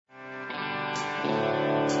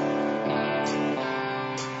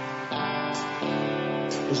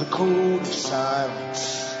There's a code of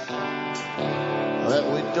silence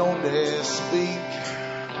that we don't dare speak.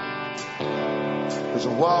 There's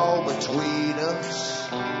a wall between us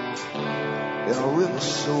and a river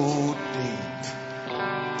so deep.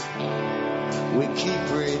 We keep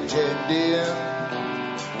pretending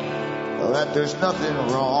that there's nothing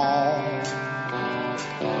wrong.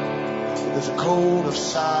 There's a code of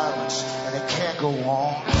silence and it can't go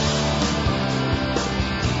on.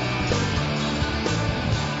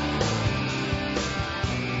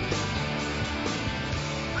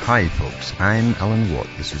 Hi folks, I'm Alan Watt.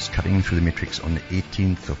 This is Cutting Through the Matrix on the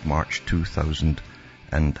 18th of March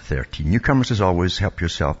 2013. Newcomers, as always, help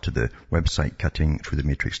yourself to the website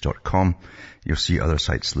cuttingthroughthematrix.com. You'll see other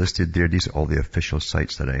sites listed there. These are all the official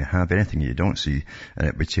sites that I have. Anything you don't see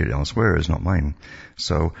material elsewhere is not mine.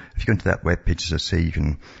 So if you go into that webpage, as I say, you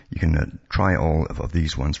can try all of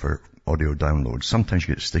these ones for audio downloads. Sometimes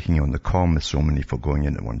you get sticking on the com with so many folk going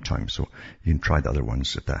in at one time, so you can try the other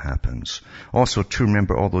ones if that happens. Also, to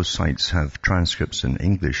remember, all those sites have transcripts in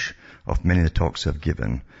English of many of the talks I've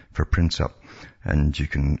given for print up, and you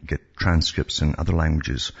can get transcripts in other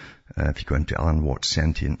languages if you go into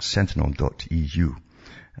alanwattsentinel.eu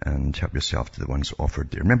and help yourself to the ones offered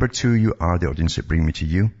there. Remember too, you are the audience that bring me to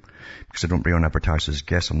you, because I don't bring on advertisers'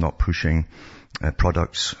 guests. I'm not pushing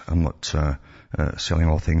products. I'm not selling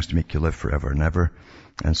all things to make you live forever and ever,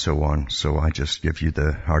 and so on. So I just give you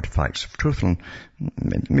the hard facts of truth, and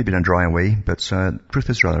maybe in a dry way, but truth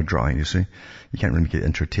is rather dry, you see. You can't really make it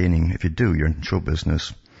entertaining. If you do, you're in show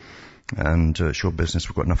business. And show business,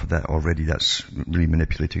 we've got enough of that already. That's really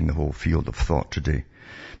manipulating the whole field of thought today.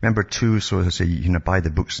 Remember too, so as I say, you can buy the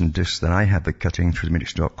books and discs that I have at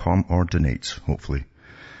cuttingthroughthematrix.com or donate, hopefully.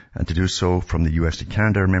 And to do so from the US to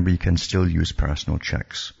Canada, remember you can still use personal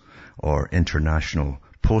checks or international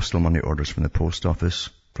postal money orders from the post office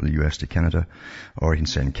from the US to Canada, or you can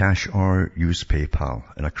send cash or use PayPal.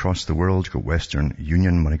 And across the world, go Western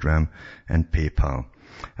Union, MoneyGram, and PayPal.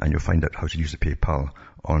 And you'll find out how to use the PayPal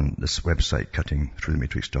on this website,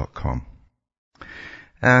 cuttingthroughthematrix.com.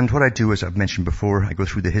 And what I do, as I've mentioned before, I go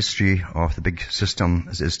through the history of the big system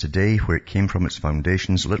as it is today, where it came from, its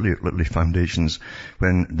foundations, literally foundations,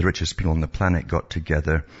 when the richest people on the planet got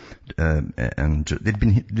together, and they'd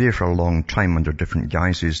been there for a long time under different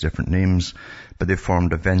guises, different names, but they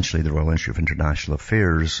formed eventually the Royal Institute of International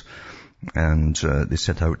Affairs, and they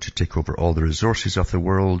set out to take over all the resources of the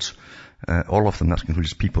world, all of them. That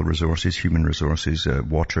includes people resources, human resources,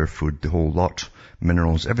 water, food, the whole lot,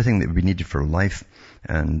 minerals, everything that would be needed for life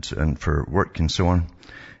and for work and so on,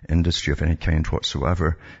 industry of any kind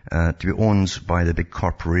whatsoever, to be owned by the big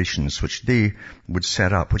corporations, which they would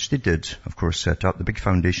set up, which they did, of course, set up. The big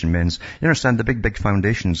foundation men, you understand, the big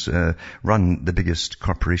foundations run the biggest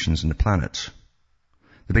corporations on the planet.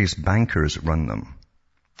 The biggest bankers run them,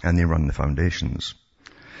 and they run the foundations.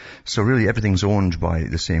 So really everything's owned by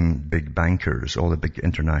the same big bankers, all the big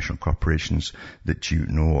international corporations that you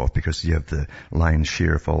know of, because you have the lion's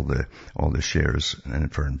share of all the shares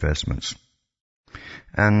for investments.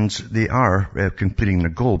 And they are completing their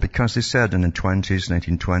goal, because they said in the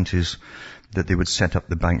 1920s, that they would set up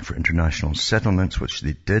the Bank for International Settlements, which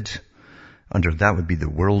they did. Under that would be the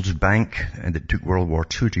World Bank, and it took World War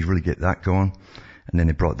II to really get that going. And then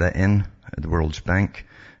they brought that in, the World Bank.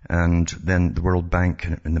 And then the World Bank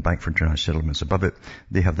and the Bank for International Settlements above it,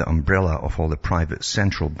 they have the umbrella of all the private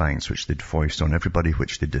central banks, which they'd foist on everybody,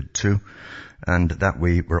 which they did too. And that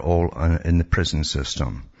way we're all in the prison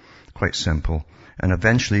system. Quite simple. And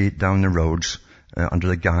eventually down the roads, under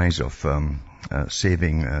the guise of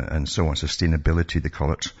saving and so on, sustainability they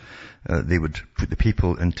call it, they would put the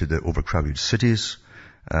people into the overcrowded cities,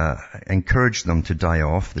 encourage them to die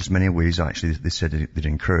off. There's many ways actually they said they'd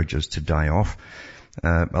encourage us to die off.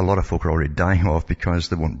 A lot of folk are already dying off because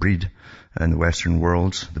they won't breed in the Western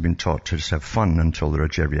world. They've been taught to just have fun until they're a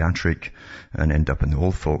geriatric and end up in the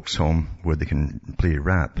old folks' home where they can play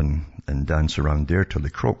rap and dance around there till they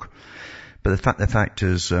croak. But the fact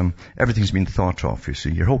is, everything's been thought of, you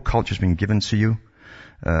see. Your whole culture's been given to you.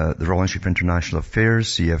 The Royal Institute for International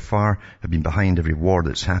Affairs, CFR, have been behind every war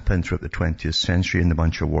that's happened throughout the 20th century and the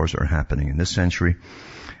bunch of wars that are happening in this century.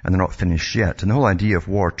 And they're not finished yet. And the whole idea of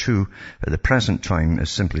war too, at the present time, is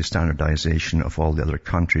simply standardization of all the other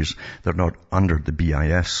countries that are not under the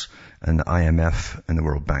BIS and the IMF and the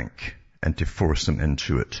World Bank, and to force them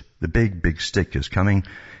into it. The big stick is coming,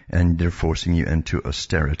 and they're forcing you into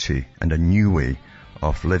austerity and a new way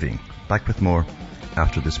of living. Back with more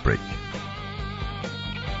after this break.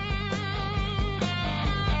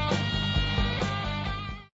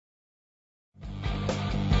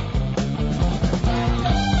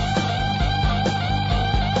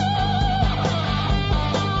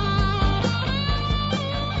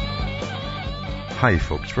 Hi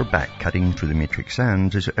folks, we're back cutting through the matrix,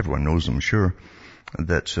 and as everyone knows, I'm sure,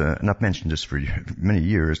 that, and I've mentioned this for many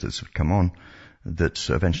years, that's come on, that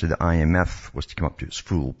eventually the IMF was to come up to its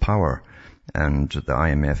full power, and the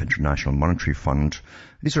IMF, International Monetary Fund,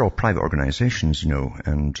 these are all private organizations,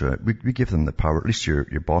 and we give them the power, at least your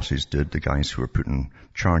bosses did, the guys who are put in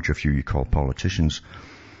charge of you call politicians.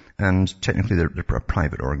 And technically they're a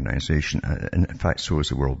private organization. In fact, so is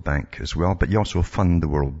the World Bank as well. But you also fund the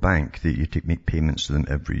World Bank. You make payments to them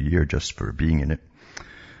every year just for being in it.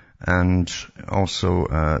 And also,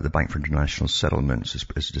 the Bank for International Settlements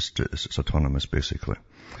it's autonomous basically.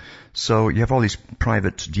 So you have all these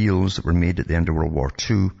private deals that were made at the end of World War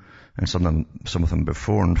II. And some of them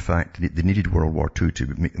before, in fact, they needed World War II to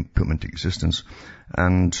put them into existence.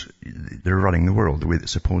 And they're running the world the way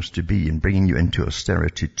it's supposed to be and bringing you into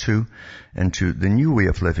austerity too, into the new way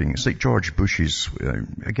of living. It's like George Bush's,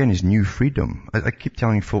 again, his new freedom. I keep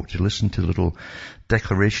telling folk to listen to the little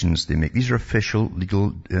declarations they make. These are official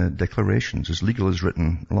legal declarations, as legal as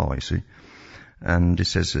written law, you see. And it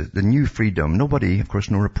says the new freedom. Nobody, of course,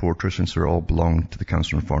 no reporter, since they all belong to the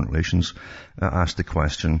Council on Foreign Relations, asked the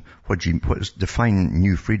question, define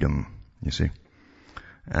new freedom, you see,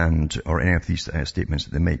 or any of these statements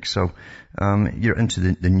that they make. So, you're into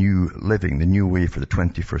the new living, the new way for the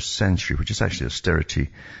 21st century, which is actually austerity.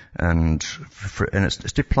 And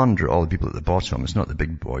it's to plunder all the people at the bottom. It's not the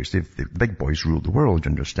big boys. The big boys rule the world, you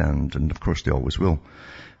understand, and of course they always will.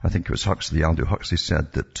 I think it was Aldous Huxley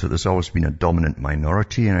said that there's always been a dominant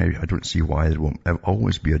minority, and I don't see why there won't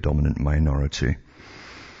always be a dominant minority.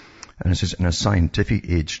 And it says in a scientific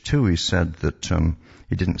age too, he said that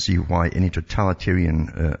he didn't see why any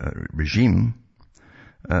totalitarian regime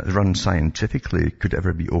run scientifically could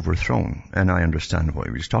ever be overthrown. And I understand what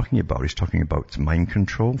he was talking about. He's talking about mind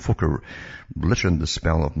control. Folk are literally under the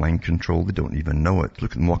spell of mind control. They don't even know it.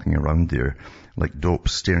 Look at them walking around there like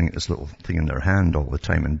dopes, staring at this little thing in their hand all the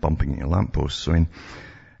time and bumping into lampposts. I mean,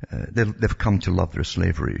 they've come to love their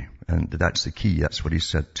slavery, and that's the key. That's what he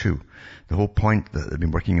said too. The whole point that they've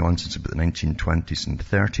been working on since about the 1920s and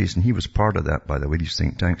 30s, and he was part of that, by the way, these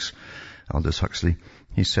think tanks, Aldous Huxley,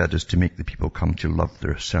 he said, is to make the people come to love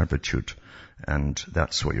their servitude, and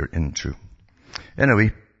that's what you're into.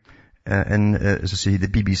 Anyway, as I say, the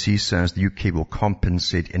BBC says the UK will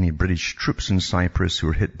compensate any British troops in Cyprus who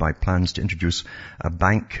are hit by plans to introduce a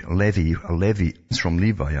bank levy. A levy is from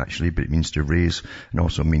Levi actually, but it means to raise and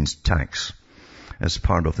also means tax. As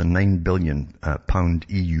part of the £9 billion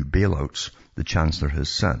EU bailouts, the Chancellor has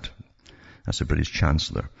said. That's the British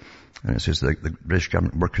Chancellor. And it says that the British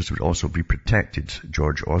government workers would also be protected,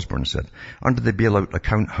 George Osborne said. Under the bailout,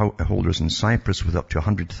 account holders in Cyprus with up to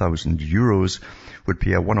 €100,000 would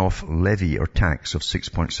pay a one-off levy or tax of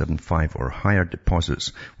 6.75, or higher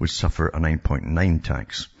deposits would suffer a 9.9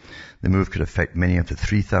 tax. The move could affect many of the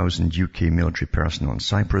 3,000 UK military personnel in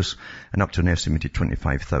Cyprus and up to an estimated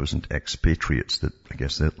 25,000 expatriates that I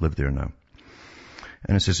guess that live there now.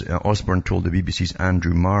 And it says, Osborne told the BBC's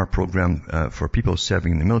Andrew Marr programme, for people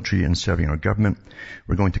serving in the military and serving our government,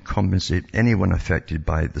 we're going to compensate anyone affected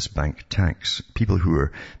by this bank tax. People who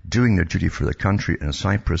are doing their duty for the country in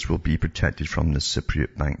Cyprus will be protected from the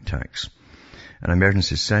Cypriot bank tax. An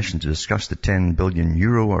emergency session to discuss the €10 billion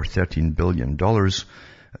or $13 billion,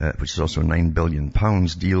 which is also a £9 billion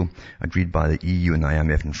deal agreed by the EU and the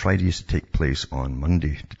IMF on Friday, is to take place on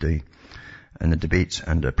Monday today. And the debate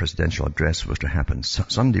and a presidential address was to happen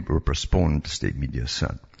Sunday, but were postponed, the state media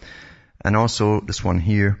said. And also, this one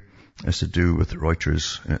here is to do with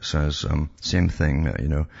Reuters. It says, same thing,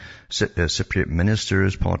 Cypriot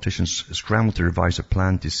ministers, politicians scrambled to revise a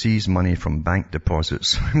plan to seize money from bank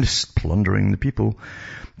deposits, just plundering the people,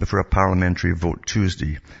 before a parliamentary vote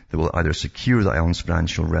Tuesday that will either secure the island's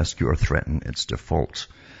financial rescue or threaten its default.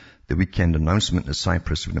 The weekend announcement that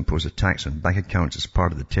Cyprus would impose a tax on bank accounts as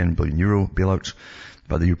part of the €10 billion bailout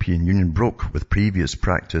by the European Union broke with previous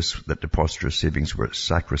practice that depositor savings were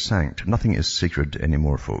sacrosanct. Nothing is sacred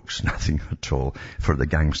anymore, folks. Nothing at all for the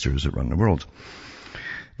gangsters that run the world.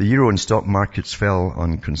 The euro and stock markets fell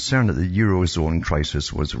on concern that the eurozone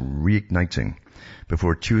crisis was reigniting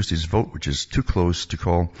before Tuesday's vote, which is too close to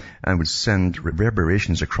call and would send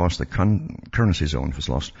reverberations across the currency zone if it's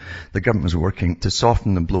lost. The government was working to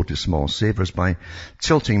soften the blow to small savers by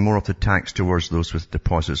tilting more of the tax towards those with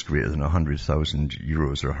deposits greater than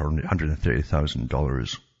 €100,000 or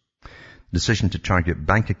 $130,000. Decision to target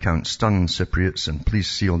bank accounts stunned Cypriots, and police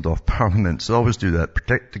sealed off parliament. So always do that.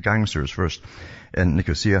 Protect the gangsters first. in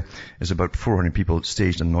Nicosia is about 400 people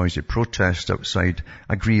staged a noisy protest outside,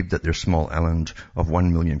 aggrieved that their small island of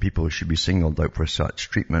 1 million people should be singled out for such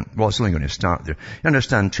treatment. Well, it's only going to start there. You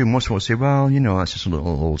understand too, most people say, well, that's just a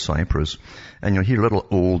little old Cyprus. And you'll hear little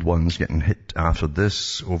old ones getting hit after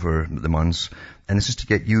this over the months. And it's just to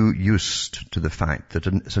get you used to the fact that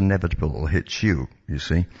it's inevitable it'll hit you, you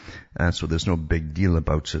see. And so there's no big deal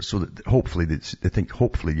about it. So that hopefully they think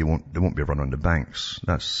hopefully they won't be run on the banks.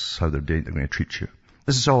 That's how they're going to treat you.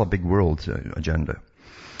 This is all a big world agenda.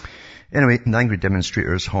 Anyway, the angry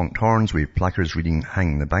demonstrators honked horns, waved placards reading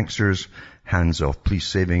 "Hang the Banksters," "Hands off police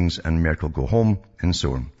savings," and "Merkel go home," and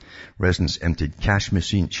so on. Residents emptied cash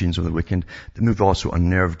machines over the weekend. The move also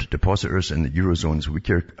unnerved depositors in the Eurozone's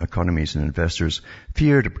weaker economies, and investors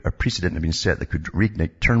feared a precedent had been set that could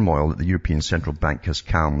reignite turmoil that the European Central Bank has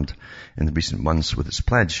calmed in the recent months with its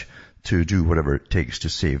pledge to do whatever it takes to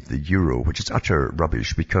save the euro, which is utter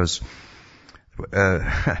rubbish because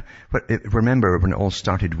remember when it all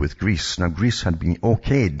started with Greece. Now Greece had been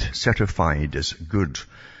okayed, certified as good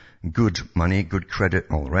money, good credit,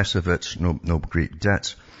 all the rest of it, no great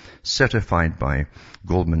debt, certified by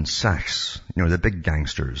Goldman Sachs, the big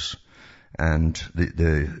gangsters. And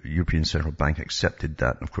the European Central Bank accepted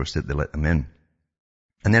that. Of course, they let them in.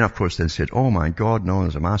 And then, of course, they said, oh my God, no,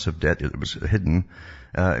 there's a massive debt that was hidden.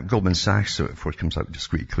 Goldman Sachs, so of course, comes out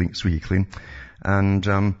squeaky clean.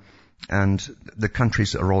 And the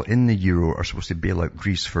countries that are all in the euro are supposed to bail out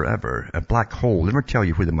Greece forever. A black hole, never tell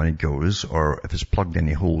you where the money goes or if it's plugged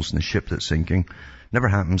any holes in the ship that's sinking. Never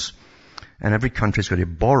happens. And every country's got to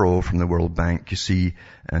borrow from the World Bank, you see,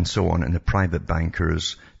 and so on, and the private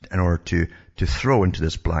bankers in order to throw into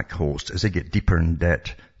this black hole as they get deeper in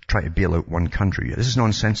debt, try to bail out one country. This is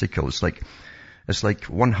nonsensical. It's like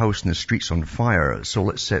one house in the street's on fire, so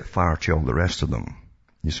let's set fire to all the rest of them,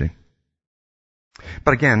 you see.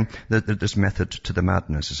 But again, there's method to the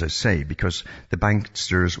madness, as I say, because the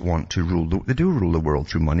banksters want to they do rule the world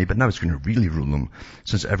through money, but now it's going to really rule them,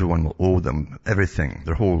 since everyone will owe them everything,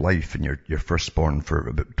 their whole life, and your firstborn for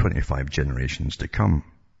about 25 generations to come.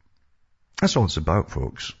 That's all it's about,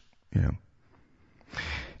 folks. Do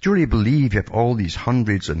you really believe you have all these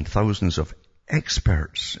hundreds and thousands of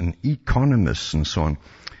experts and economists and so on,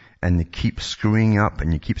 and they keep screwing up,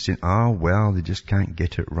 and you keep saying, well, they just can't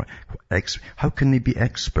get it right. How can they be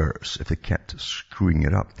experts if they kept screwing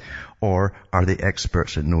it up? Or are they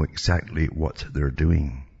experts that know exactly what they're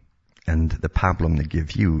doing? And the pablum they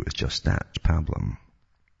give you is just that, pablum.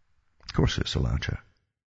 Of course it's a latter.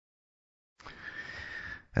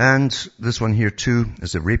 And this one here too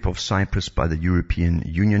is the rape of Cyprus by the European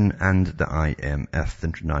Union and the IMF, the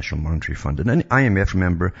International Monetary Fund. And the IMF,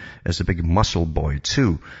 remember, is a big muscle boy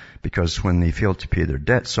too, because when they fail to pay their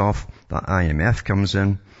debts off, the IMF comes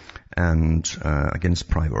in and against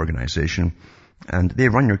private organization, and they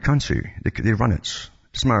run your country. They run it.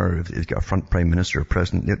 Doesn't matter if they've got a front prime minister or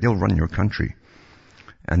president, they'll run your country.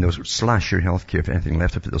 And they'll slash your health care if anything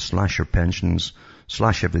left of it. They'll slash your pensions,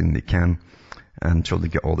 slash everything they can, until they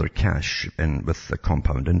get all their cash in with the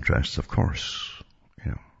compound interest, of course.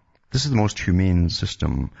 This is the most humane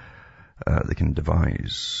system they can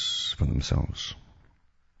devise for themselves.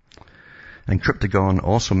 And Cryptagon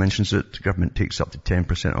also mentions it. The government takes up to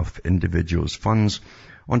 10% of individuals' funds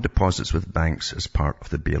on deposits with banks as part of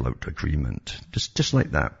the bailout agreement. Just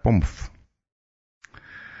like that. Boomf.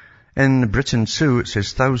 In Britain too, it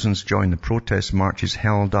says thousands joined the protest marches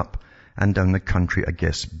held up and down the country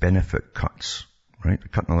against benefit cuts. Right? They're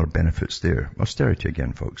cutting all their benefits there. Austerity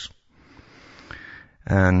again, folks.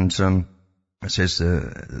 And it says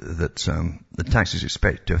that the taxes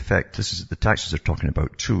expected to affect, this is the taxes they're talking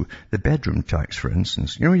about too, the bedroom tax, for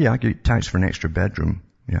instance. You get taxed for an extra bedroom.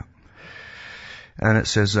 Yeah. And it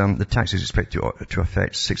says the tax is expected to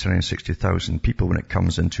affect 660,000 people when it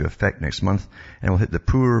comes into effect next month, and will hit the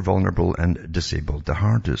poor, vulnerable, and disabled the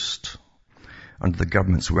hardest. Under the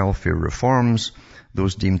government's welfare reforms,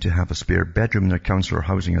 those deemed to have a spare bedroom in their council or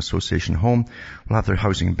housing association home will have their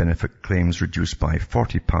housing benefit claims reduced by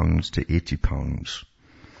 £40 to £80.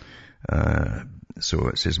 So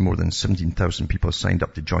it says more than 17,000 people signed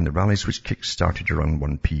up to join the rallies, which kick-started around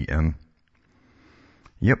 1 p.m.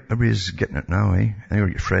 Yep, everybody's getting it now, eh? And you'll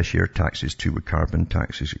get fresh air taxes too, with carbon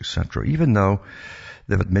taxes, etc. Even though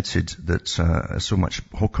they've admitted that so much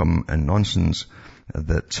hokum and nonsense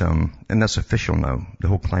that, and that's official now. The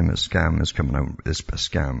whole climate scam is coming out as a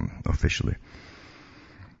scam officially.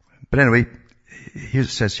 But anyway, here it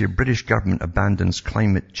says here, British government abandons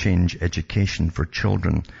climate change education for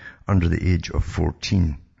children under the age of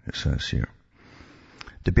 14, it says here.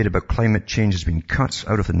 Debate about climate change has been cut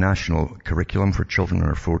out of the national curriculum for children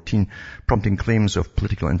under 14, prompting claims of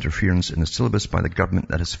political interference in the syllabus by the government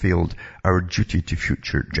that has failed our duty to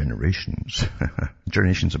future generations.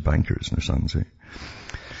 Generations of bankers and their sons, eh?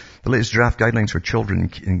 The latest draft guidelines for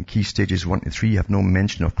children in key stages 1 to 3 have no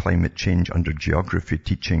mention of climate change under geography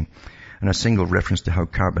teaching, and a single reference to how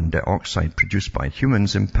carbon dioxide produced by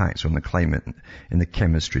humans impacts on the climate in the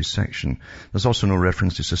chemistry section. There's also no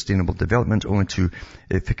reference to sustainable development, only to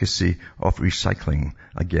efficacy of recycling,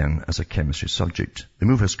 again as a chemistry subject. The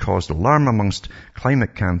move has caused alarm amongst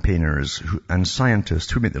climate campaigners and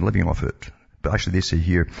scientists who make their living off it. But actually they say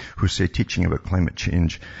here, who say teaching about climate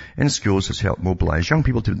change in schools has helped mobilize young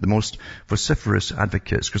people to be the most vociferous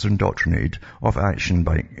advocates because they're indoctrinated of action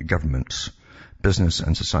by governments, business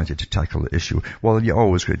and society to tackle the issue. Well, you're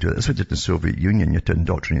always going to do it. That's what they did in the Soviet Union. You had to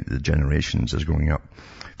indoctrinate the generations as growing up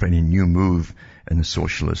for any new move in the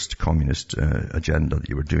socialist, communist agenda that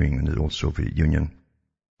you were doing in the old Soviet Union.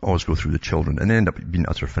 Always go through the children, and they end up being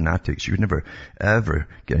utter fanatics. You could never, ever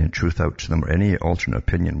get any truth out to them or any alternate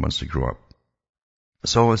opinion once they grow up.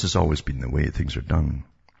 So this has always been the way things are done.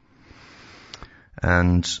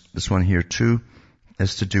 And this one here too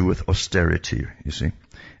is to do with austerity, you see.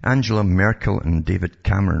 Angela Merkel and David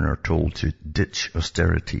Cameron are told to ditch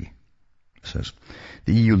austerity. It says,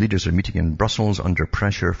 the EU leaders are meeting in Brussels under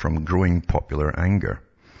pressure from growing popular anger.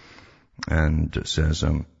 And it says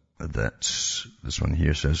that, this one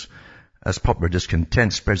here says, as popular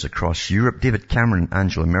discontent spreads across Europe, David Cameron and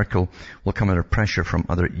Angela Merkel will come under pressure from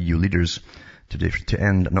other EU leaders to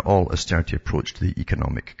end an all-austerity approach to the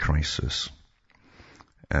economic crisis.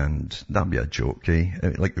 And that'd be a joke, eh?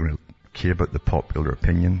 Like they care about the popular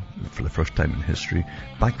opinion for the first time in history.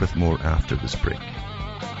 Back with more after this break.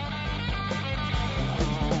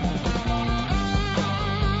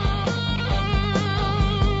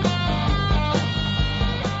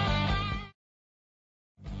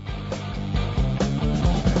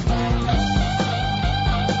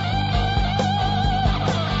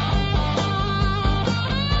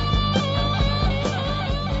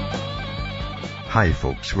 Hi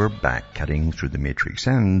folks, we're back cutting through the matrix,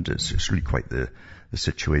 and it's really quite the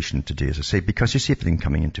situation today, as I say, because you see everything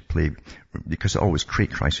coming into play, because they always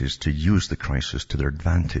create crises to use the crisis to their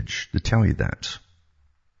advantage. They tell you that.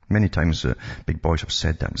 Many times big boys have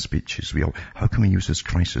said that in speeches. How can we use this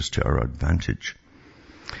crisis to our advantage?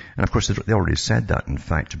 And of course they already said that, in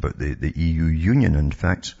fact, about the EU Union, in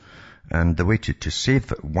fact. And the way to save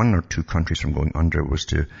one or two countries from going under was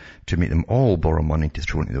to make them all borrow money to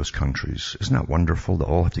throw into those countries. Isn't that wonderful? They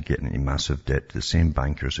all have to get into massive debt to the same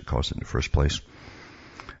bankers that caused it in the first place.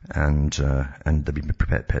 And there'll be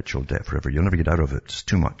perpetual debt forever. You'll never get out of it. It's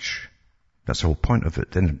too much. That's the whole point of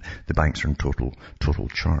it. Then the banks are in total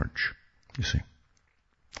charge, you see.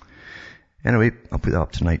 Anyway, I'll put that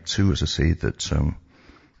up tonight too, as I say, that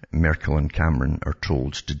Merkel and Cameron are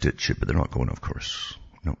told to ditch it, but they're not going, of course.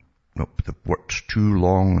 Nope, they've worked too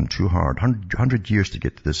long and too hard. 100 years to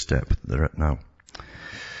get to this step that they're at now.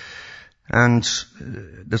 And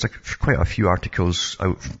there's quite a few articles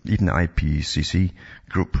out. Even the IPCC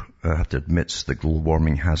group have to admit that global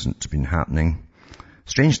warming hasn't been happening.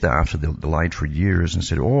 Strange that after they lied for years and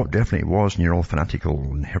said, oh, it definitely was, and you're all fanatical,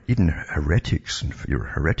 and even heretics, and you're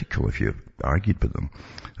heretical if you argued with them.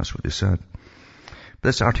 That's what they said.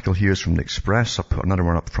 This article here is from the Express. I'll put another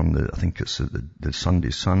one up from I think it's the Sunday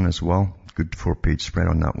Sun as well. Good 4-page spread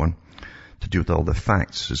on that one. To do with all the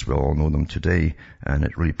facts as we all know them today. And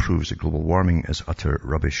it really proves that global warming is utter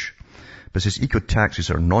rubbish. But it says eco-taxes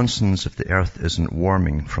are nonsense if the earth isn't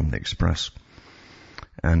warming, from the Express.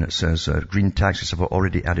 And it says green taxes have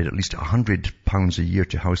already added at least £100 a year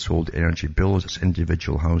to household energy bills. It's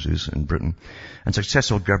individual houses in Britain. And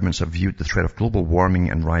successful governments have viewed the threat of global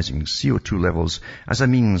warming and rising CO2 levels as a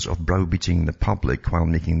means of browbeating the public while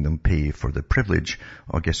making them pay for the privilege,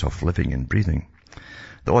 I guess, of living and breathing.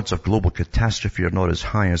 The odds of global catastrophe are not as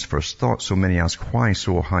high as first thought, so many ask why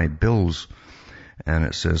so high bills. And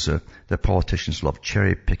it says the politicians love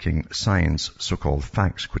cherry-picking science, so-called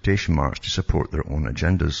facts, quotation marks, to support their own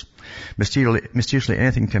agendas. Mysteriously,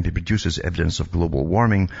 anything can be produced as evidence of global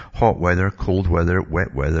warming: hot weather, cold weather,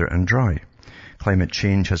 wet weather, and dry. Climate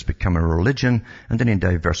change has become a religion, and any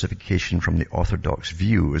diversification from the orthodox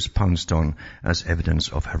view is pounced on as evidence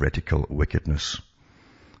of heretical wickedness.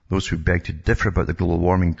 Those who beg to differ about the global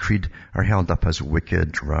warming creed are held up as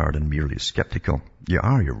wicked rather than merely skeptical.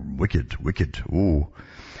 You're wicked. Oh.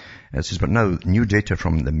 It says, but now new data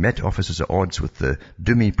from the Met Office is at odds with the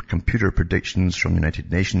doomy computer predictions from the United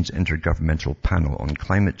Nations Intergovernmental Panel on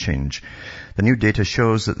Climate Change. The new data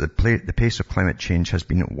shows that the pace of climate change has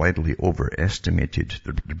been widely overestimated.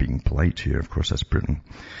 They're being polite here, of course, that's Britain.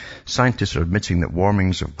 Scientists are admitting that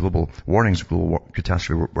warnings of global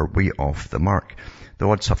catastrophe were way off the mark. The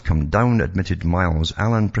odds have come down, admitted Miles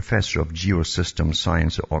Allen, professor of geosystem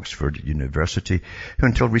science at Oxford University, who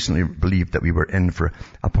until recently believed that we were in for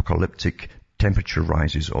apocalyptic temperature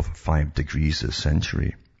rises of 5 degrees this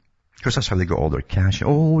century. Because that's how they got all their cash.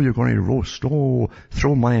 Oh, you're going to roast. Oh,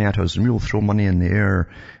 throw money at us and we'll throw money in the air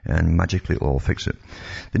and magically it'll all fix it.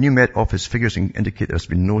 The new Met Office figures indicate there's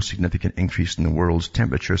been no significant increase in the world's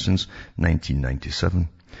temperature since 1997.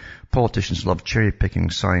 Politicians love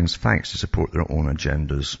cherry-picking science facts to support their own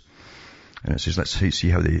agendas. And it says, let's see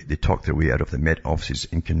how they talk their way out of the Met Office's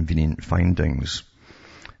inconvenient findings.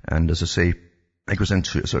 And as I say, it goes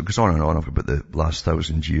on and on about the last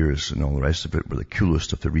 1,000 years and all the rest of it were the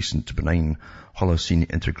coolest of the recent benign Holocene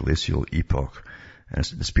interglacial epoch. And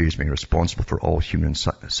this period is being responsible for all human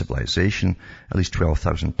civilization. At least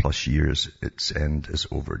 12,000 plus years, its end is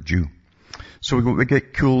overdue. So we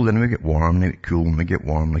get cool, then we get warm, then we get cool, and we get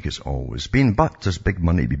warm like it's always been. But there's big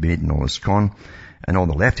money to be made in all this con, and all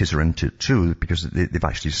the lefties are into it too, because they've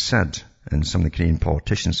actually said, and some of the Canadian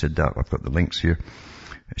politicians said that, I've got the links here.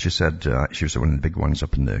 She said, she was one of the big ones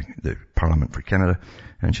up in the Parliament for Canada,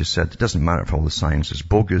 and she said, it doesn't matter if all the science is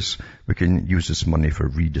bogus, we can use this money for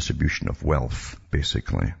redistribution of wealth,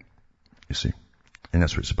 basically. You see. And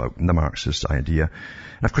that's what it's about, the Marxist idea.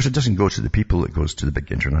 And of course it doesn't go to the people, it goes to the big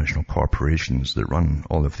international corporations that run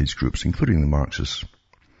all of these groups, including the Marxists.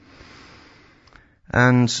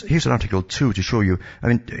 And here's an article too to show you, I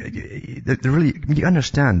mean, you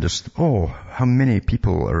understand just, how many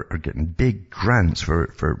people are getting big grants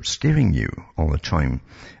for scaring you all the time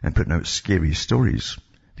and putting out scary stories.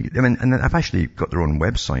 I mean, and I've actually got their own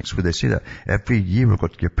websites where they say that every year we've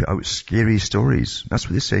got to put out scary stories. That's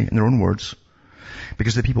what they say in their own words.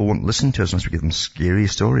 Because the people won't listen to us unless we give them scary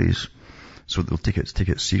stories. So they'll take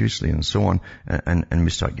it seriously and so on, and we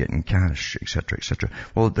start getting cash, etc., etc.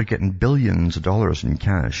 Well, they're getting billions of dollars in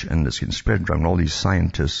cash, and it's getting spread around all these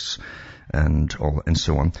scientists and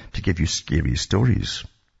so on to give you scary stories.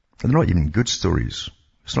 And they're not even good stories.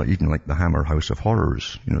 It's not even like the Hammer House of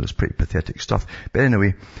Horrors. There's pretty pathetic stuff. But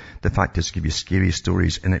anyway, the fact is, give you scary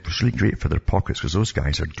stories, and it's really great for their pockets because those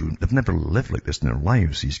guys they've never lived like this in their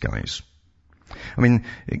lives, these guys. I mean,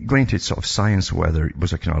 going into sort of science weather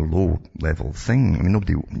was a kind of low-level thing. I mean,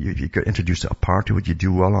 you got introduced at a party, what do you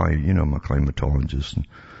do? Well, I'm a climatologist.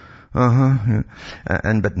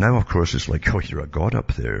 But now, of course, it's like, you're a god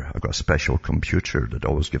up there. I've got a special computer that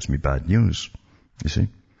always gives me bad news. You see?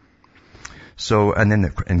 So, and then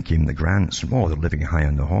in came the grants. They're living high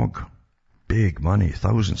on the hog. Big money,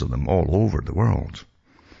 thousands of them all over the world.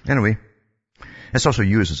 Anyway, it's also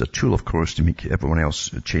used as a tool, of course, to make everyone else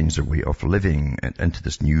change their way of living into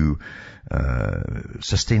this new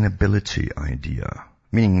sustainability idea,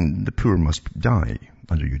 meaning the poor must die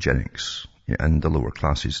under eugenics, and the lower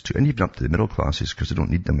classes too, and even up to the middle classes because they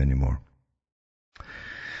don't need them anymore.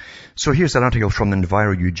 So here's an article from the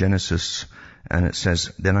Enviro-Eugenicists, and it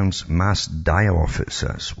says, they announce mass die-off, it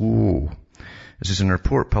says. This is in a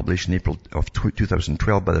report published in April of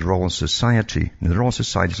 2012 by the Royal Society. Now, the Royal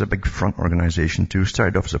Society is a big front organization too.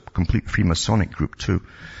 Started off as a complete Freemasonic group too,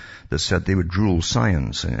 that said they would rule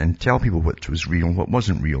science and tell people what was real and what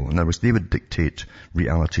wasn't real. In other words, they would dictate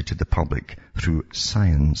reality to the public through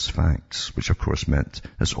science facts, which of course meant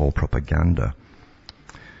it's all propaganda.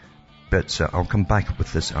 But I'll come back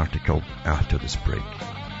with this article after this break.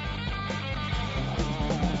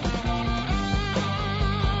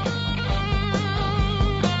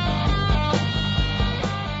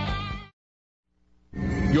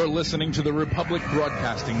 You're listening to the Republic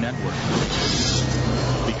Broadcasting Network,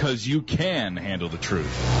 because you can handle the truth.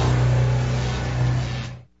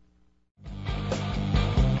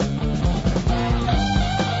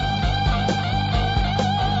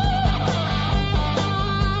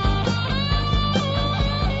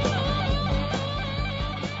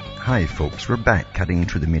 Hi folks, we're back cutting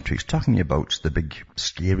through the matrix, talking about the big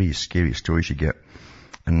scary stories you get.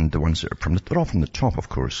 And the ones that are they're all from the top, of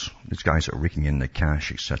course. These guys are raking in the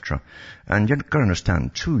cash, etc. And you've got to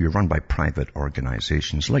understand, too, you're run by private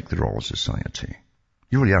organizations like the Royal Society.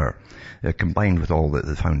 You really are. Combined with all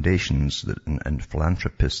the foundations and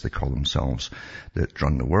philanthropists, they call themselves, that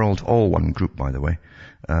run the world. All one group, by the way.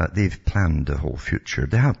 They've planned the whole future.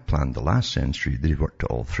 They have planned the last century. They've worked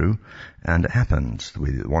it all through. And it happened the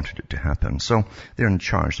way they wanted it to happen. So they're in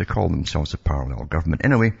charge. They call themselves a parallel government.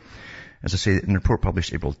 Anyway, As I say, in a report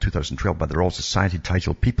published April 2012 by the Royal Society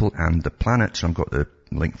titled People and the Planet, and I've got the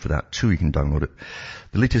link for that too, you can download it.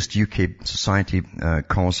 The latest UK society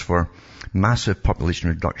calls for massive population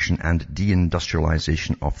reduction and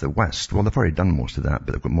deindustrialization of the West. Well, they've already done most of that,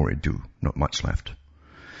 but they've got more to do. Not much left.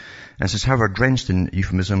 And it says, however, drenched in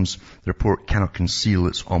euphemisms, the report cannot conceal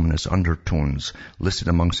its ominous undertones. Listed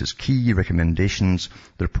amongst its key recommendations,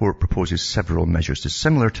 the report proposes several measures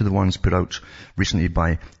similar to the ones put out recently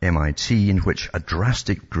by MIT, in which a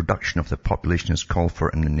drastic reduction of the population is called for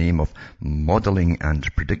in the name of modelling and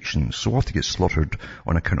predictions. So often get slaughtered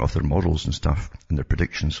on account of their models and stuff and their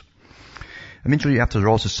predictions. Immediately after the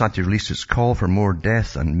Royal Society released its call for more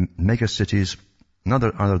death and megacities, none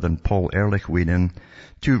other than Paul Ehrlich weighed in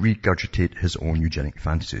to regurgitate his own eugenic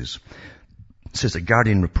fantasies. It says the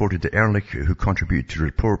Guardian reported that Ehrlich, who contributed to the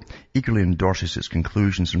report, eagerly endorses its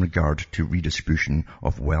conclusions in regard to redistribution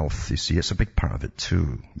of wealth. You see, it's a big part of it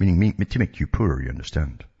too, meaning to make you poorer, you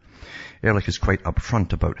understand. Ehrlich is quite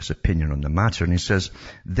upfront about his opinion on the matter, and he says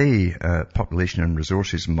population and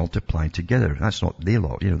resources multiply together. That's not they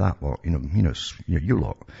lot, that lot, you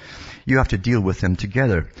lot. You have to deal with them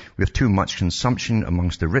together. We have too much consumption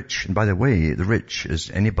amongst the rich, and by the way, the rich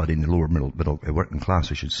is anybody in the lower middle working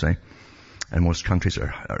class, I should say. And most countries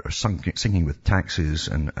are sinking with taxes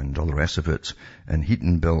and all the rest of it, and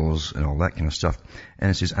heating bills and all that kind of stuff.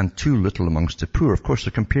 And it says, and too little amongst the poor. Of course,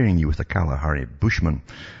 they're comparing you with the Kalahari Bushmen.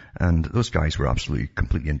 And those guys were absolutely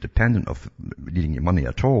completely independent of needing your money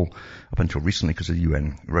at all, up until recently, because the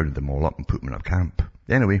UN rounded them all up and put them in a camp.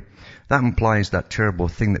 Anyway, that implies that terrible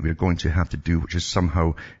thing that we're going to have to do, which is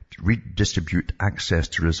somehow redistribute access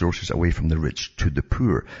to resources away from the rich to the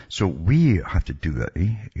poor. So we have to do that,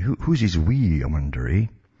 eh? Who's these we, I wonder, eh?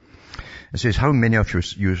 It says, how many of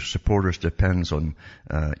your supporters depends on,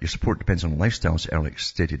 your support depends on lifestyles, Ehrlich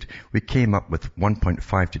stated. We came up with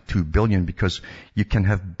 1.5 to 2 billion because you can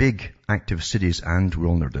have big active cities and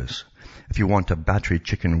wilderness. If you want a battery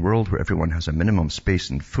chicken world where everyone has a minimum space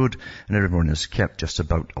and food and everyone is kept just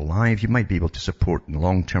about alive, you might be able to support in the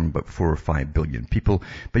long term about 4 or 5 billion people,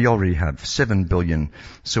 but you already have 7 billion.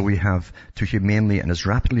 So we have to humanely and as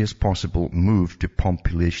rapidly as possible move to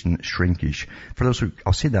population shrinkage. For those who,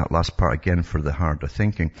 I'll say that last part again for the harder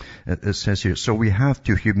thinking. It says here, so we have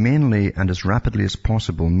to humanely and as rapidly as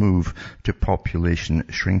possible move to population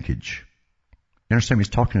shrinkage. You understand what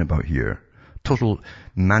he's talking about here? Total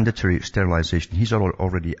mandatory sterilization. He's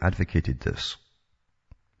already advocated this.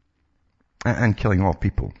 And killing off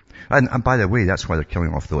people. And by the way, that's why they're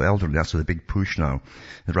killing off the elderly. That's the big push now.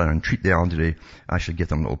 Rather than treat the elderly, actually give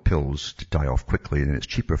them little pills to die off quickly. And it's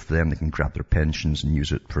cheaper for them. They can grab their pensions and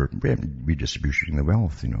use it for redistributing the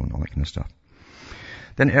wealth, and all that kind of stuff.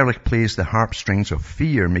 Then Ehrlich plays the harp strings of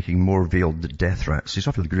fear, making more veiled death threats. He's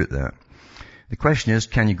awfully good at that. The question is,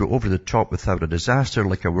 can you go over the top without a disaster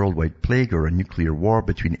like a worldwide plague or a nuclear war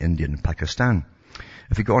between India and Pakistan?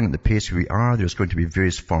 If we go on at the pace we are, there's going to be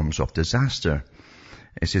various forms of disaster.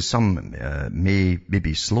 It says some may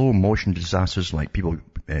be slow motion disasters like people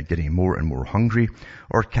getting more and more hungry,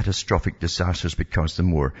 or catastrophic disasters because the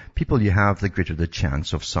more people you have, the greater the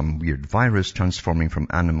chance of some weird virus transforming from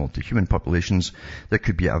animal to human populations. There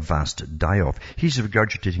could be a vast die-off. He's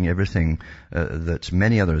regurgitating everything that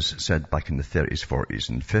many others said back in the 30s, 40s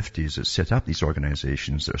and 50s that set up these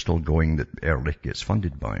organizations that are still going, that Ehrlich gets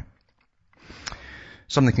funded by.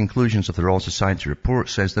 Some of the conclusions of the Royal Society report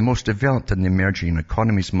says the most developed and emerging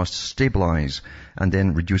economies must stabilize and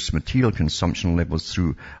then reduce material consumption levels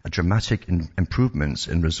through dramatic improvements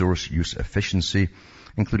in resource use efficiency,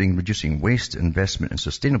 including reducing waste, investment in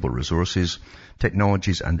sustainable resources,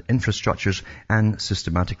 technologies and infrastructures, and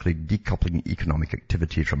systematically decoupling economic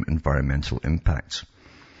activity from environmental impacts.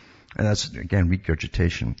 And that's, again,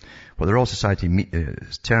 regurgitation. What the Royal Society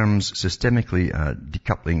terms systemically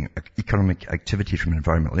decoupling economic activity from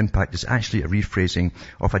environmental impact is actually a rephrasing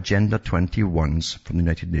of Agenda 21's from the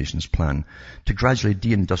United Nations plan to gradually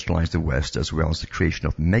deindustrialize the West, as well as the creation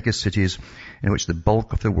of megacities in which the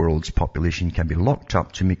bulk of the world's population can be locked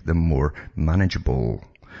up to make them more manageable,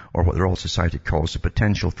 or what the Royal Society calls the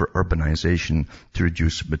potential for urbanization to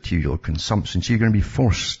reduce material consumption. So you're going to be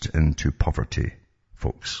forced into poverty.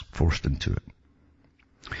 Folks, forced into it.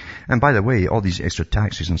 And by the way, all these extra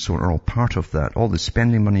taxes and so on are all part of that. All the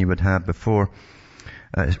spending money you would have before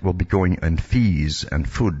will be going in fees and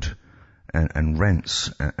food and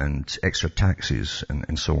rents and extra taxes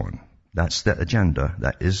and so on. That's the agenda.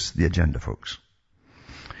 That is the agenda, folks.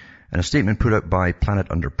 In a statement put out by Planet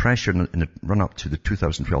Under Pressure in the run-up to the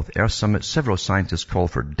 2012 Earth Summit, several scientists call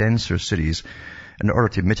for denser cities in order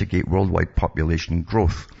to mitigate worldwide population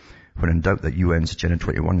growth. When in doubt that UN's Agenda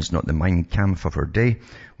 21 is not the Mein Kampf of our day,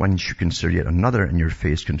 one should consider yet another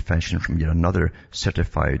in-your-face confession from yet another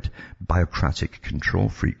certified biocratic control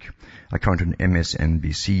freak. According to an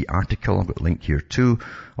MSNBC article, I've got a link here too.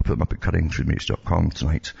 I'll put them up at cuttingthroughmatrix.com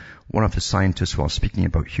tonight. One of the scientists, while speaking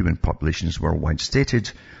about human populations worldwide, stated,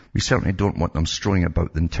 "We certainly don't want them strolling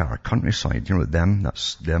about the entire countryside." You know,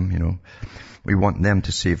 that's them, you know. "We want them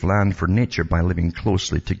to save land for nature by living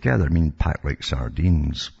closely together," packed like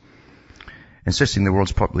sardines. Insisting the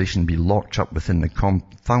world's population be locked up within the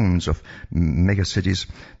confounds of megacities,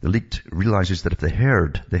 the elite realizes that if the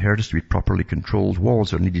herd is to be properly controlled,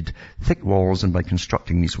 walls are needed, thick walls, and by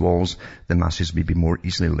constructing these walls, the masses may be more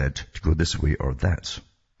easily led to go this way or that.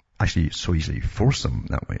 Actually, so easily force them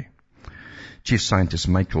that way. Chief Scientist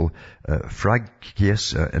Michael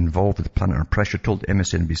Fragius, involved with Planet Under Pressure, told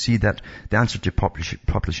MSNBC that the answer to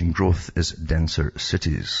population growth is denser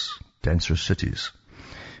cities. Denser cities.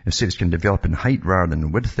 If cities can develop in height rather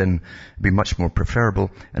than width, then it would be much more preferable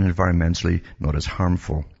and environmentally not as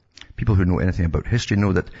harmful. People who know anything about history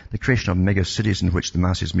know that the creation of mega cities in which the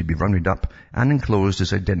masses may be rounded up and enclosed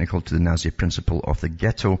is identical to the Nazi principle of the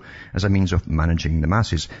ghetto as a means of managing the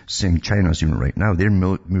masses. Same China's doing right now. They're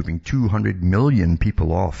moving 200 million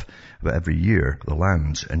people off every year, the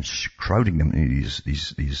lands, and crowding them into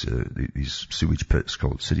these sewage pits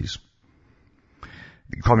called cities.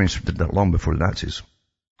 The communists did that long before the Nazis.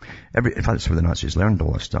 In fact, that's where the Nazis learned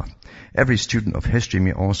all that stuff. Every student of history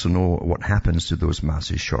may also know what happens to those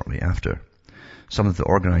masses shortly after. Some of the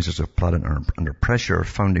organizers of Planet Under Pressure are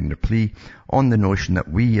founding their plea on the notion that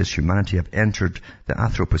we as humanity have entered the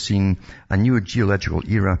Anthropocene, a new geological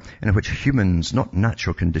era in which humans, not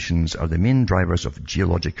natural conditions, are the main drivers of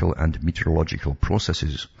geological and meteorological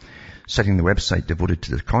processes. Citing the website devoted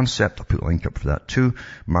to the concept, I'll put a link up for that too,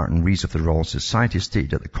 Martin Rees of the Royal Society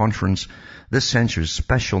stated at the conference, "This century is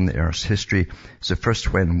special in the Earth's history. It's the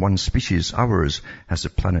first when one species, ours, has the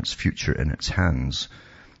planet's future in its hands."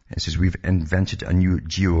 It says, "We've invented a new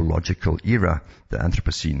geological era, the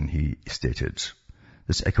Anthropocene," he stated.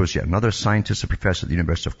 This echoes yet another scientist, a professor at the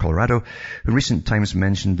University of Colorado, who in recent times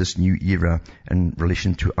mentioned this new era in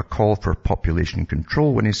relation to a call for population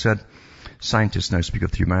control when he said, "Scientists now speak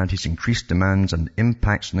of humanity's increased demands and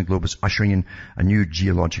impacts on the globe as ushering in a new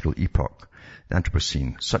geological epoch, the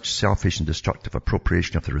Anthropocene. Such selfish and destructive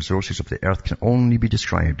appropriation of the resources of the earth can only be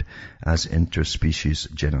described as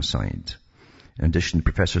interspecies genocide." In addition, the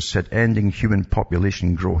professor said ending human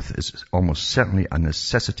population growth is almost certainly a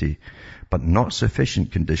necessity, but not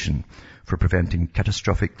sufficient condition for preventing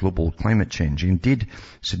catastrophic global climate change. Indeed,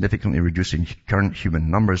 significantly reducing current human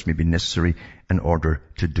numbers may be necessary in order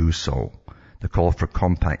to do so. The call for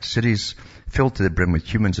compact cities filled to the brim with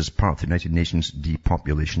humans is part of the United Nations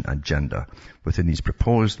depopulation agenda. Within these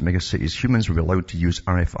proposed megacities, humans will be allowed to use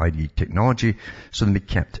RFID technology so they may be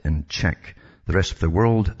kept in check. The rest of the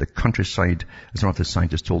world, the countryside, as one of the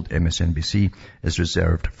scientists told MSNBC, is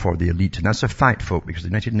reserved for the elite. And that's a fact, folk, because the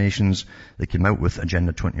United Nations, they came out with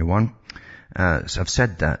Agenda 21. So I've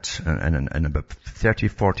said that in about 30,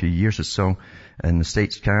 40 years or so in the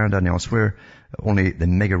States, Canada and elsewhere, only the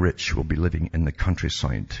mega rich will be living in the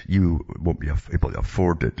countryside. You won't be able to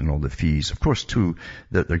afford it and all the fees. Of course, too,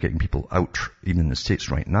 they're getting people out, even in the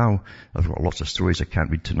States right now. I've got lots of stories I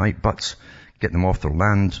can't read tonight, but getting them off their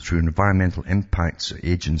land through environmental impacts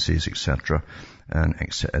agencies, etc., and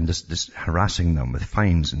just harassing them with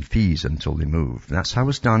fines and fees until they move. That's how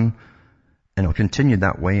it's done. And it'll continue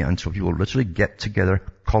that way until people literally get together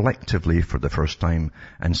collectively for the first time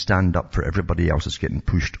and stand up for everybody else that's getting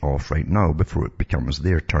pushed off right now before it becomes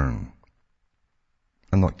their turn.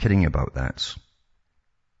 I'm not kidding about that.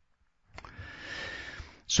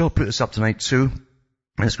 So I'll put this up tonight too.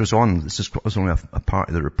 And this goes on. This is only a part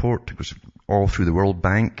of the report. It goes all through the World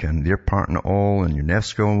Bank and their part in it all, and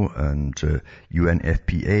UNESCO and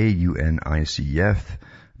UNFPA, UNICEF,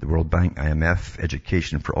 the World Bank, IMF,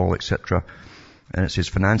 Education for All, etc. And it says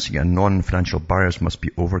financing and non-financial barriers must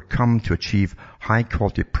be overcome to achieve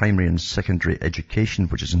high-quality primary and secondary education,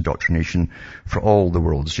 which is indoctrination for all the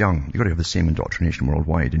world's young. You've got to have the same indoctrination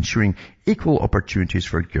worldwide, ensuring equal opportunities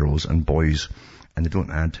for girls and boys. And they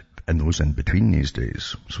don't add in those in between these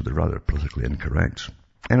days, so they're rather politically incorrect.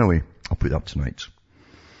 Anyway, I'll put it up tonight.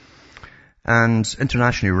 And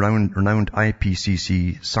internationally renowned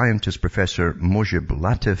IPCC scientist Professor Mojib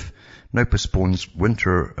Latif now postpones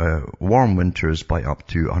warm winters by up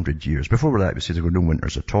to 100 years. Before that, we said there were no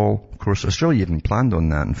winters at all. Of course, Australia even planned on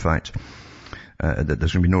that. In fact, that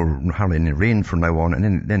there's going to be hardly any rain from now on,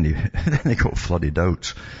 and then they got flooded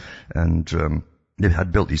out. And they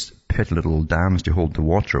had built these petty little dams to hold the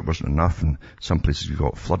water. It wasn't enough, and some places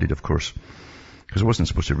got flooded, of course. because it wasn't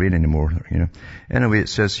supposed to rain anymore, Anyway, it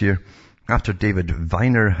says here, after David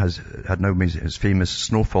Viner had now made his famous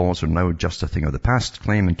snowfalls are now just a thing of the past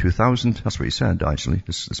claim in 2000. That's what he said, actually.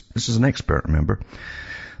 This is an expert, remember.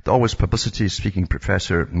 The always publicity-speaking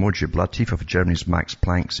Professor Mojib Latif of Germany's Max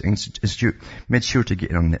Planck Institute made sure to get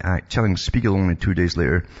in on the act, telling Spiegel only 2 days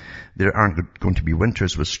later there aren't going to be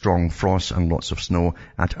winters with strong frost and lots of snow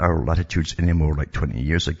at our latitudes anymore like 20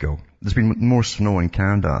 years ago. There's been more snow in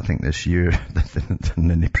Canada, I think, this year than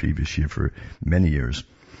any previous year for many years.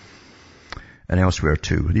 And elsewhere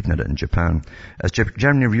too, and even had it in Japan. As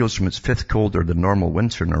Germany reels from its 5th colder than normal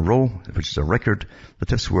winter in a row, which is a record,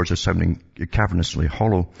 Latif's words are sounding cavernously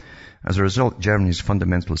hollow. As a result, Germany's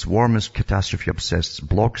fundamentalist, warmest, catastrophe-obsessed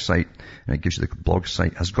blog site, and it gives you the blog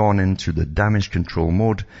site, has gone into the damage control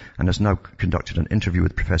mode and has now conducted an interview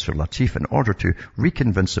with Professor Latif in order to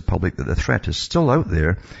reconvince the public that the threat is still out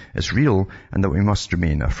there, it's real, and that we must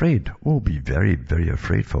remain afraid. Oh, be very, very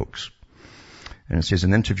afraid, folks. And it says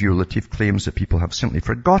in an interview, Latif claims that people have simply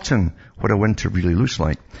forgotten what a winter really looks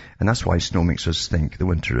like, and that's why snow makes us think the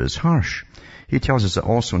winter is harsh. He tells us that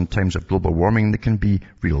also in times of global warming, there can be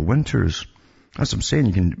real winters. As I'm saying,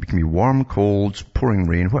 it can be warm, cold, pouring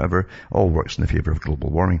rain, whatever, all works in the favor of global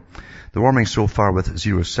warming. The warming so far with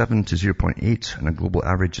 0.7 to 0.8 and a global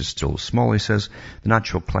average is still small, he says. The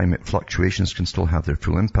natural climate fluctuations can still have their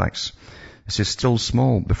full impacts. This is still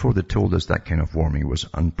small. Before they told us that kind of warming was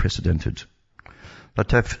unprecedented.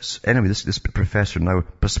 Anyway, this professor now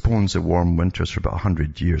postpones the warm winters for about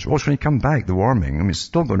 100 years. Also, when you come back, the warming, it's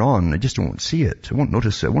still going on. I just won't see it. I won't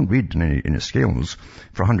notice it. I won't read in its scales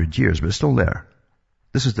for 100 years, but it's still there.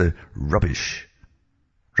 This is the rubbish.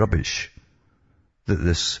 You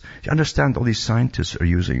understand all these scientists are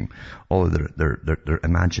using all of their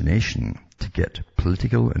imagination to get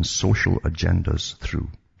political and social agendas through.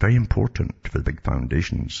 Very important for the big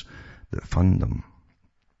foundations that fund them.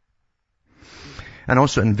 And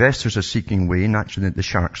also investors are seeking way, naturally the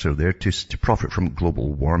sharks are there, to profit from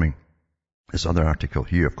global warming. This other article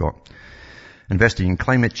here I've got. Investing in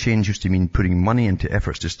climate change used to mean putting money into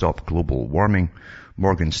efforts to stop global warming.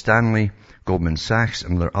 Morgan Stanley, Goldman Sachs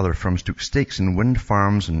and other firms took stakes in wind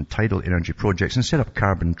farms and tidal energy projects and set up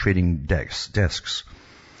carbon trading desks.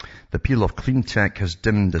 The appeal of clean tech has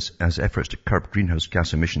dimmed as efforts to curb greenhouse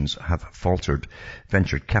gas emissions have faltered.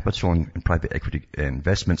 Venture capital and private equity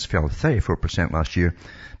investments fell 34% last year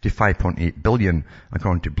to $5.8 billion,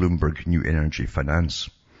 according to Bloomberg New Energy Finance.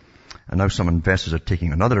 And now some investors are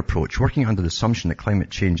taking another approach, working under the assumption that climate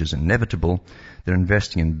change is inevitable. They're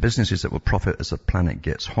investing in businesses that will profit as the planet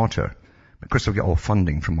gets hotter. Of course, they'll get all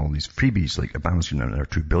funding from all these freebies, like Obama's giving another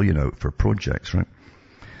 $2 billion out for projects, right?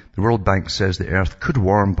 The World Bank says the Earth could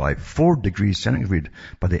warm by 4 degrees centigrade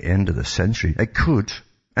by the end of the century. It could,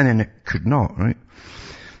 and then it could not, right?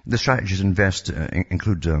 The strategies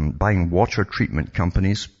include buying water treatment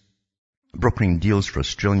companies, brokering deals for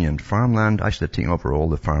Australian farmland, actually taking over all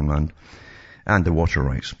the farmland and the water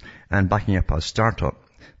rights, and backing up a startup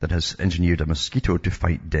that has engineered a mosquito to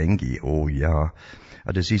fight dengue. Oh yeah,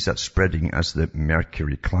 a disease that's spreading as the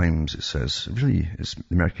mercury climbs, it says. Really, the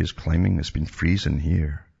mercury is climbing. It's been freezing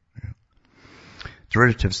here.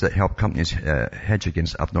 Derivatives that help companies hedge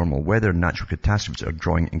against abnormal weather and natural catastrophes are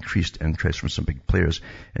drawing increased interest from some big players.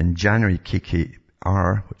 In January,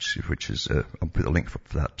 KKR, which is, I'll put a link for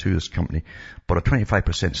that too, this company, bought a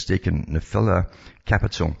 25% stake in Nephila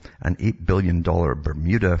Capital, an $8 billion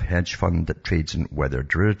Bermuda hedge fund that trades in weather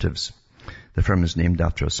derivatives. The firm is named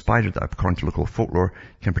after a spider that, according to local folklore,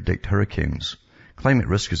 can predict hurricanes. Climate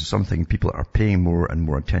risk is something people are paying more and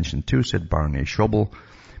more attention to, said Barney Schobel,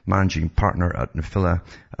 managing partner at Nephila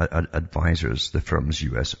Advisors, the firm's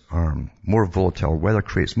U.S. arm. More volatile weather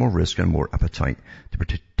creates more risk and more appetite to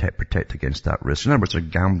protect against that risk. In other words, they're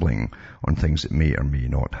gambling on things that may or may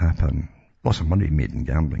not happen. Lots of money made in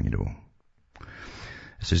gambling,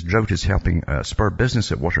 It says drought is helping spur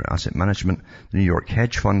business at Water Asset Management. The New York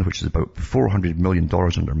hedge fund, which is about $400 million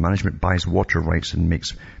under management, buys water rights and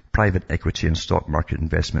makes private equity and stock market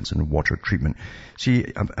investments in water treatment.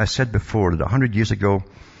 See, I said before that 100 years ago,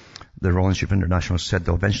 the Royal Institute of International said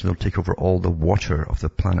they'll eventually take over all the water of the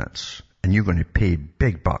planet, and you're going to pay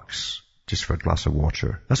big bucks just for a glass of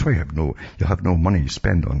water. That's why you'll have no money to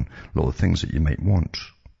spend on little things that you might want.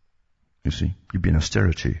 You see, you'd be in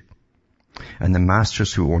austerity. And the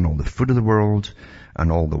masters who own all the food of the world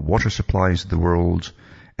and all the water supplies of the world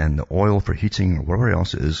and the oil for heating or whatever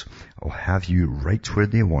else it is will have you right where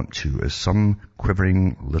they want to as some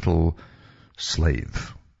quivering little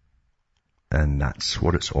slave. And that's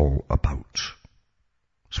what it's all about.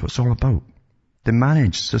 That's what it's all about. They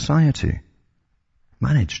managed society.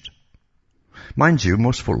 Managed. Mind you,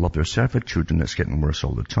 most folk love their servitude, and it's getting worse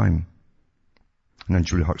all the time. And then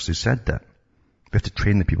Julia Huxley said that. We have to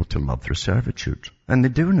train the people to love their servitude. And they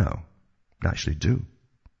do now. They actually do.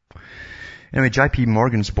 Anyway, JP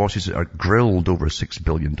Morgan's bosses are grilled over $6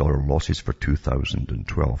 billion losses for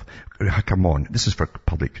 2012. Come on, this is for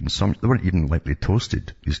public consumption. They weren't even lightly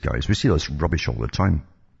toasted, these guys. We see this rubbish all the time,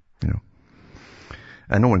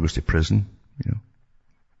 And no one goes to prison,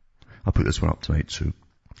 I'll put this one up tonight too.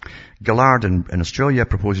 Gillard in Australia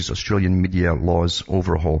proposes Australian media laws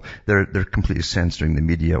overhaul. They're completely censoring the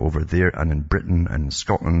media over there and in Britain and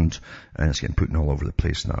Scotland, and it's getting put all over the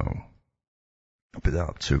place now. I'll put that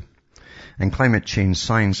up too. And climate change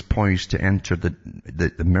science poised to enter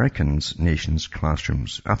the Americans' nation's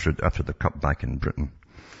classrooms after the cutback in Britain.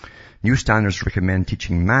 New standards recommend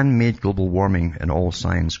teaching man-made global warming in all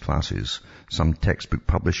science classes. Some textbook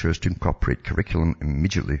publishers to incorporate curriculum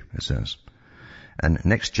immediately, it says. And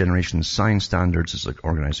Next Generation Science Standards as an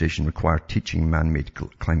organization require teaching man-made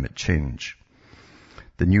climate change.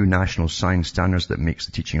 The new national science standards that makes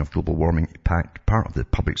the teaching of global warming impact part of the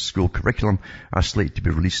public school curriculum are slated to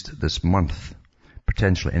be released this month,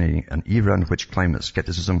 potentially ending an era in which climate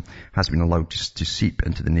skepticism has been allowed to seep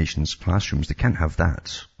into the nation's classrooms. They can't have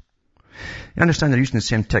that. You understand they're using the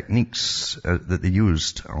same techniques that they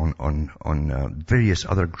used on various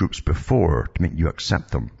other groups before to make you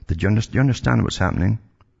accept them. Do you understand what's happening?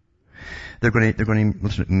 They're going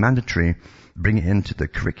to mandatory, bring it into the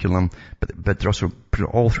curriculum, but they're also put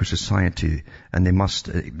it all through society, and they must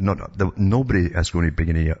nobody is going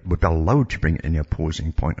to would be allowed to bring any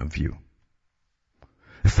opposing point of view.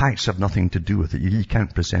 The facts have nothing to do with it. You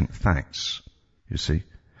can't present facts, you see.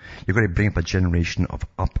 You've got to bring up a generation of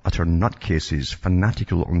utter nutcases,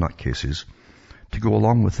 fanatical little nutcases, to go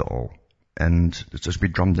along with it all. And it's just be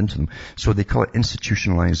drummed into them. So they call it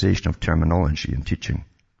institutionalization of terminology and teaching.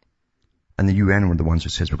 And the UN were the ones who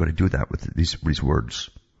says we've got to do that with these words.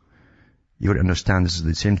 You've got to understand this is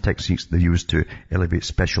the same techniques they used to elevate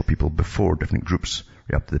special people before different groups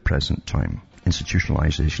right up to the present time.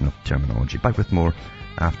 Institutionalization of terminology. Back with more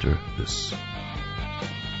after this.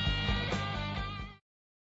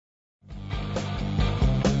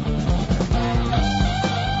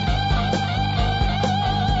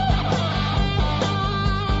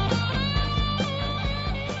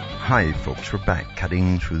 Hi folks, we're back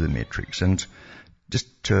cutting through the matrix, and just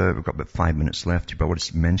we've got about 5 minutes left, but I want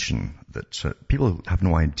to mention that people have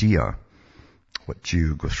no idea what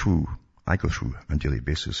you go through, I go through on a daily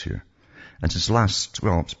basis here. And since it's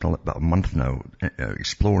been about a month now,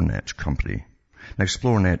 ExploreNet company. Now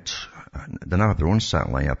ExploreNet, they now have their own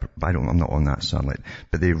satellite, I'm not on that satellite,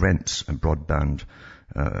 but they rent a broadband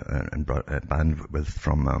and bandwidth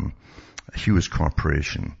from Hughes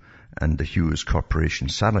Corporation. And the Hughes Corporation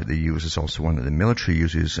satellite they use is also one that the military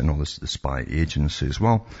uses and all the spy agencies.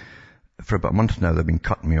 Well, for about a month now, they've been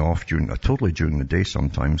cutting me off totally during the day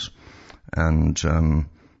sometimes. And suddenly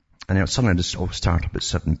I just always start up at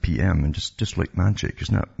 7 p.m. and just like magic.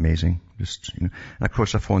 Isn't that amazing? And of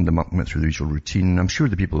course I phoned them up and went through the usual routine. I'm sure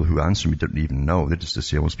the people who answer me didn't even know. They're just the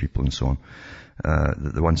salespeople and so on.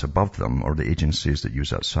 The ones above them, or the agencies that use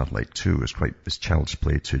that satellite too, it's child's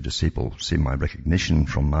play to disable, say, my recognition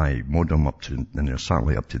from my modem and their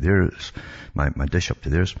satellite up to theirs, my dish up to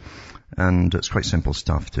theirs. And it's quite simple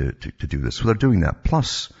stuff to do this. So they're doing that.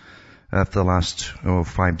 Plus, for the last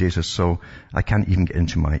 5 days or so, I can't even get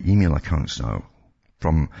into my email accounts now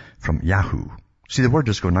from Yahoo. See, the word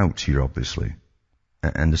has gone out here, obviously.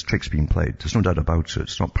 And this trick's being played. There's no doubt about it.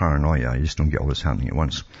 It's not paranoia. You just don't get all this happening at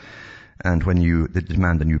once. And when they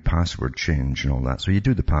demand a new password change and all that. So you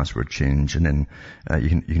do the password change, and then you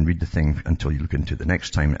can read the thing until you look into it the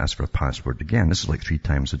next time and ask for a password again. This is like 3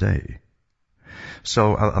 times a day.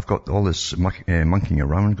 So I've got all this monkeying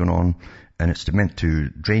around going on, and it's meant to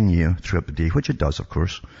drain you throughout the day, which it does, of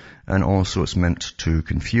course. And also it's meant to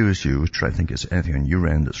confuse you, try to think it's anything on your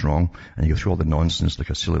end that's wrong, and you go through all the nonsense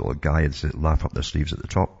like a silly little guy that laugh up their sleeves at the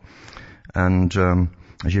top. And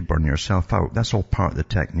as you burn yourself out, that's all part of the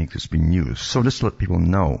technique that's been used. So just to let people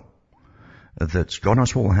know that God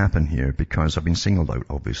knows what will happen here, because I've been singled out,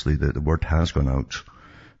 obviously. The word has gone out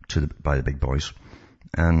by the big boys.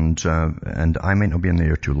 And I might not be in the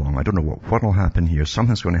air too long. I don't know what will happen here.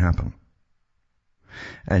 Something's going to happen.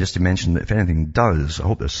 And just to mention that if anything does, I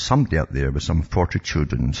hope there's somebody out there with some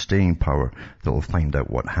fortitude and staying power that will find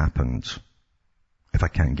out what happened if I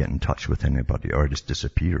can't get in touch with anybody, or just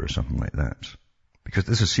disappear or something like that. Because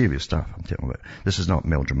this is serious stuff I'm telling you about. This is not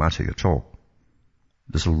melodramatic at all.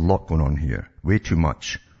 There's a lot going on here. Way too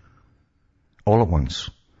much. All at once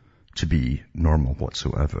to be normal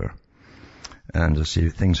whatsoever. And as I say,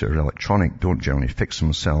 things that are electronic don't generally fix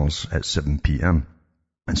themselves at 7 p.m.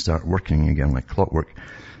 and start working again like clockwork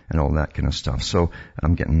and all that kind of stuff. So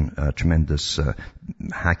I'm getting tremendous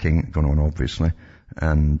hacking going on, obviously,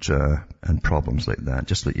 and problems like that.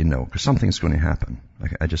 Just to let you know, because something's going to happen.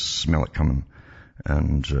 I just smell it coming.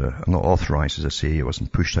 And I'm not authorized, as I say. I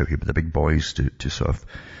wasn't pushed out here by the big boys to sort of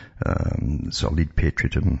lead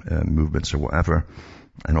patriotism movements or whatever,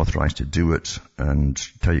 and authorized to do it and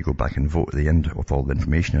tell you go back and vote at the end of all the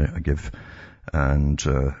information I give. And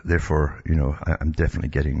therefore, I'm definitely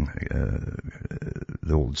getting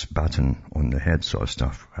the old baton on the head sort of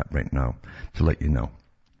stuff right now, to let you know.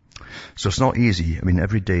 So it's not easy. I mean,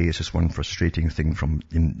 every day is just one frustrating thing from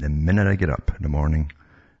the minute I get up in the morning,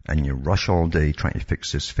 and you rush all day trying to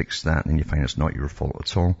fix this, fix that, and you find it's not your fault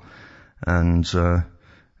at all. And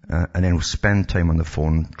then we'll spend time on the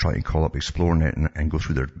phone trying to call up Explorer.net and go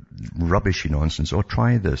through their rubbishy nonsense. Oh,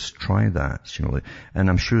 try this, try that, And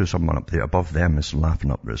I'm sure someone up there above them is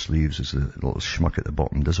laughing up their sleeves as the little schmuck at the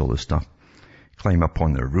bottom does all this stuff. Climb up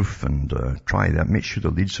on their roof and try that. Make sure the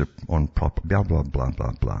leads are on proper, blah, blah, blah,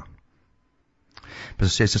 blah, blah. But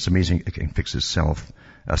as I say, it's just amazing it can fix itself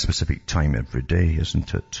at a specific time every day,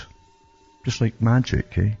 isn't it? Just like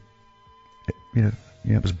magic, eh?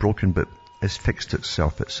 It was broken, but it's fixed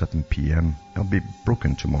itself at 7 p.m. It'll be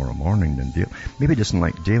broken tomorrow morning then. Maybe it doesn't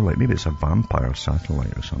like daylight. Maybe it's a vampire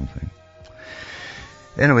satellite or something.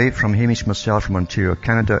 Anyway, from Hamish myself from Ontario,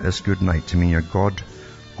 Canada, it's good night. To me, your God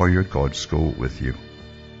or your gods go with you.